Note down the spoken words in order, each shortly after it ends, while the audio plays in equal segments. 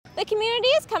community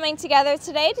is coming together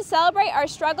today to celebrate our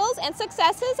struggles and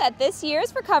successes at this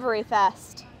year's Recovery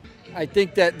Fest. I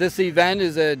think that this event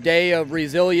is a day of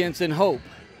resilience and hope.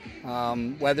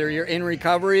 Whether you're in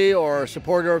recovery or a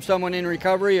supporter of someone in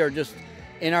recovery or just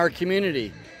in our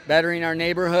community, bettering our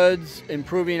neighborhoods,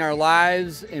 improving our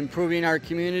lives, improving our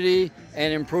community,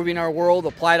 and improving our world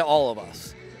apply to all of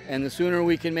us. And the sooner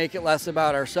we can make it less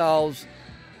about ourselves,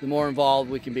 the more involved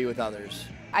we can be with others.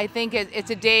 I think it's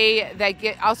a day that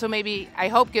also maybe, I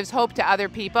hope, gives hope to other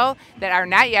people that are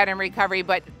not yet in recovery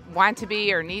but want to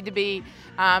be or need to be,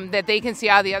 that they can see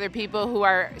all the other people who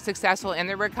are successful in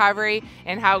their recovery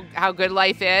and how good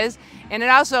life is. And it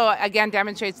also, again,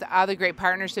 demonstrates all the great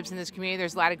partnerships in this community.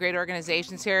 There's a lot of great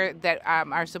organizations here that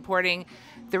are supporting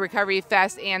the Recovery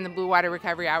Fest and the Blue Water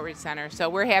Recovery Outreach Center. So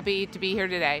we're happy to be here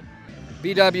today.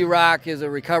 BW Roc is a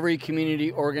recovery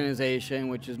community organization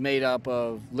which is made up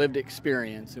of lived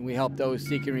experience, and we help those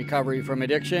seeking recovery from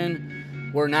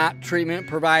addiction. We're not treatment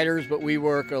providers, but we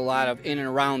work a lot of in and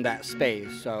around that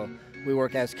space. So we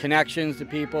work as connections to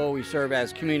people, we serve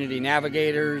as community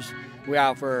navigators, we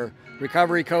offer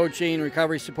recovery coaching,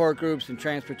 recovery support groups, and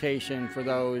transportation for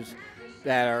those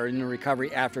that are in the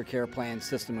recovery aftercare plan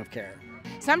system of care.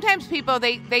 Sometimes people,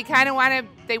 they kind of want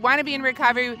to be in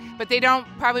recovery, but they don't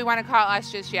probably want to call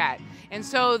us just yet. And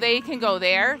so they can go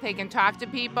there, they can talk to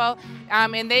people,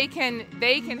 and they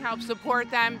can help support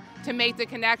them to make the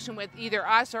connection with either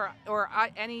us or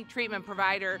any treatment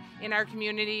provider in our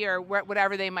community or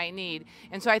whatever they might need.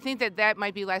 And so I think that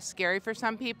might be less scary for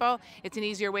some people. It's an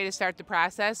easier way to start the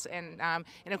process. And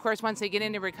of course, once they get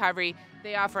into recovery,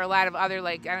 they offer a lot of other,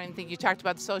 like, I don't even think you talked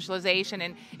about the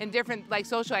socialization and different like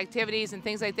social activities and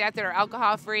things like that are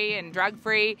alcohol-free and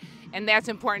drug-free. And that's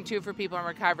important too for people in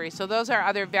recovery. So those are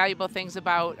other valuable things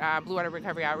about Blue Water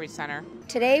Recovery Outreach Center.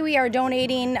 Today we are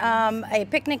donating a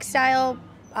picnic-style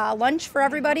lunch for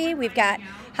everybody. We've got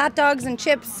hot dogs and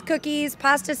chips, cookies,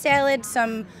 pasta salad,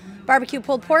 some barbecue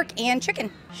pulled pork, and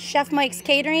chicken. Chef Mike's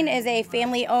Catering is a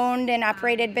family-owned and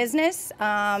operated business.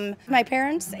 My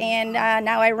parents, and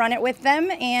now I run it with them,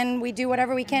 and we do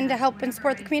whatever we can to help and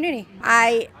support the community.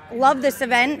 I love this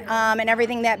event and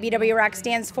everything that BW Roc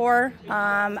stands for.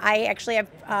 I actually have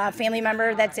a family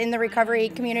member that's in the recovery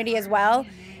community as well,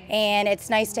 and it's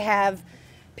nice to have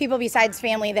people besides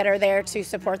family that are there to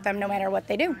support them no matter what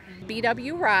they do.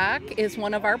 BW Roc is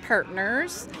one of our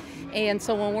partners, and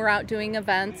so when we're out doing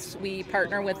events, we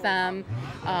partner with them,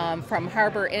 from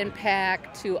Harbor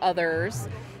Impact to others.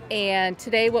 And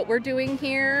today what we're doing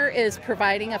here is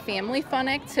providing a family fun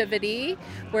activity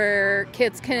where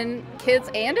kids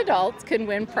and adults can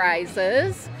win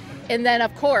prizes. And then,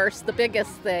 of course, the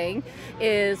biggest thing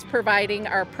is providing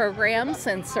our programs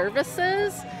and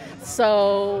services.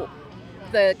 So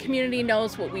the community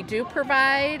knows what we do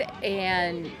provide,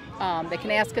 and they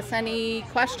can ask us any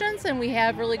questions, and we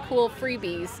have really cool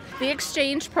freebies. The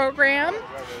exchange program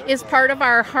is part of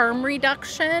our harm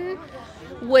reduction,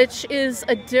 which is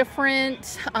a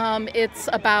different, it's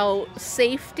about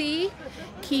safety,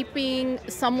 keeping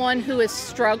someone who is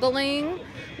struggling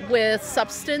with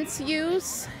substance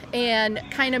use and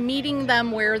kind of meeting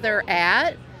them where they're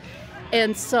at,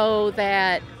 and so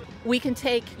that we can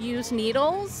take used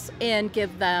needles and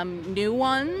give them new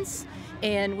ones,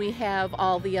 and we have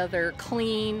all the other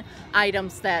clean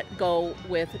items that go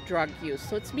with drug use.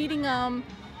 So it's meeting them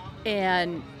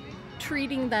and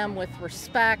treating them with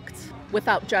respect,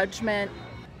 without judgment.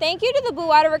 Thank you to the Blue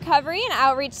Water Recovery and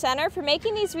Outreach Center for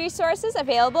making these resources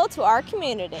available to our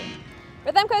community.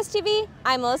 For Them Coast TV,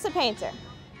 I'm Melissa Painter.